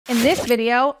this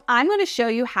video, I'm going to show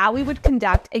you how we would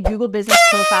conduct a Google Business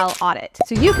Profile audit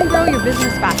so you can grow your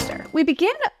business faster. We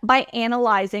begin by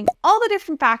analyzing all the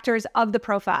different factors of the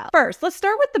profile. First, let's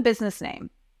start with the business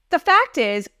name. The fact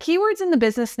is, keywords in the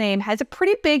business name has a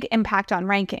pretty big impact on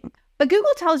ranking. But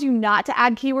Google tells you not to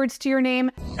add keywords to your name.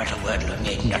 Not a word,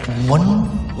 not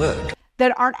one word.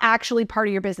 That aren't actually part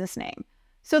of your business name.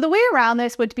 So the way around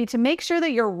this would be to make sure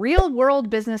that your real-world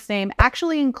business name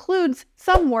actually includes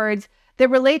some words that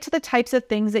relate to the types of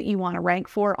things that you want to rank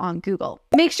for on Google.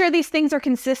 Make sure these things are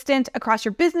consistent across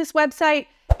your business website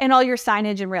and all your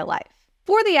signage in real life.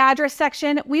 For the address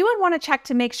section, we would want to check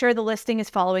to make sure the listing is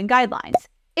following guidelines.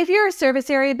 If you're a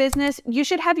service area business, you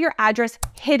should have your address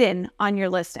hidden on your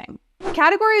listing.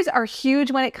 Categories are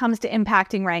huge when it comes to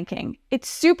impacting ranking. It's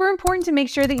super important to make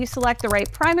sure that you select the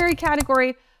right primary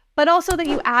category, but also that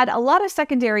you add a lot of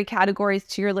secondary categories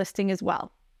to your listing as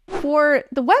well. For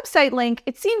the website link,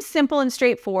 it seems simple and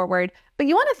straightforward, but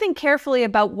you want to think carefully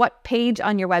about what page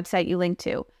on your website you link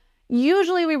to.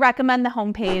 Usually we recommend the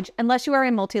home page unless you are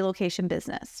a multi-location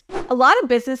business. A lot of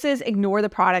businesses ignore the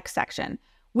products section.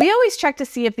 We always check to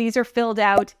see if these are filled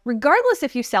out, regardless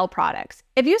if you sell products.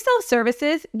 If you sell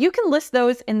services, you can list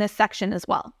those in this section as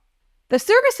well. The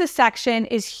services section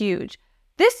is huge.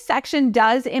 This section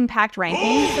does impact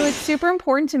ranking, so it's super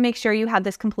important to make sure you have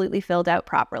this completely filled out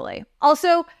properly.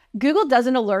 Also, Google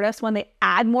doesn't alert us when they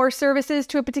add more services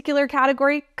to a particular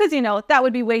category, because that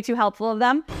would be way too helpful of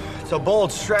them. It's a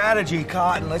bold strategy,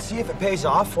 Cotton. Let's see if it pays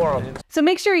off for them. So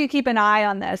make sure you keep an eye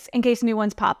on this in case new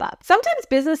ones pop up. Sometimes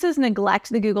businesses neglect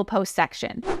the Google Posts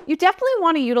section. You definitely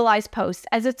want to utilize posts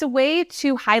as it's a way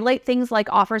to highlight things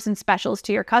like offers and specials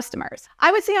to your customers.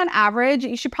 I would say on average,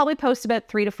 you should probably post about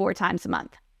 3 to 4 times a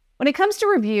month. When it comes to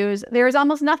reviews, there is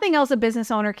almost nothing else a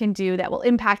business owner can do that will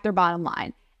impact their bottom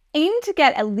line. Aim to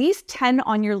get at least 10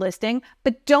 on your listing,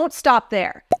 but don't stop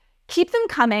there. Keep them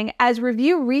coming, as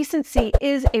review recency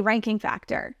is a ranking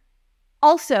factor.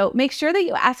 Also, make sure that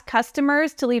you ask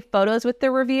customers to leave photos with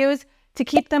their reviews to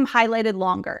keep them highlighted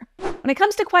longer. When it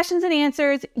comes to questions and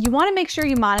answers, you want to make sure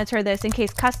you monitor this in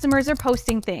case customers are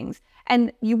posting things,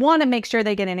 and you want to make sure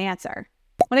they get an answer.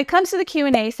 When it comes to the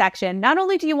Q&A section, not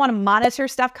only do you want to monitor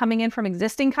stuff coming in from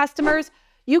existing customers,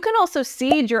 you can also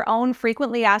seed your own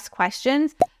frequently asked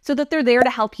questions so that they're there to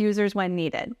help users when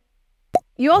needed.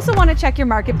 You also want to check your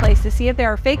marketplace to see if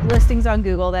there are fake listings on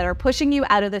Google that are pushing you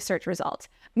out of the search results.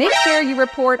 Make sure you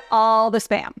report all the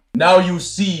spam. Now you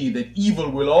see that evil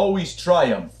will always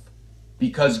triumph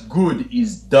because good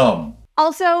is dumb.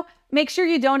 Also, make sure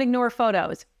you don't ignore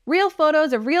photos. Real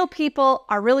photos of real people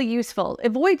are really useful.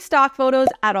 Avoid stock photos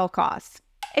at all costs.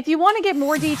 If you want to get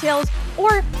more details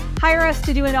or hire us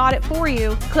to do an audit for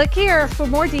you, click here for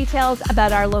more details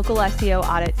about our local SEO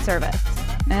audit service.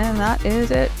 And that is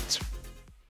it.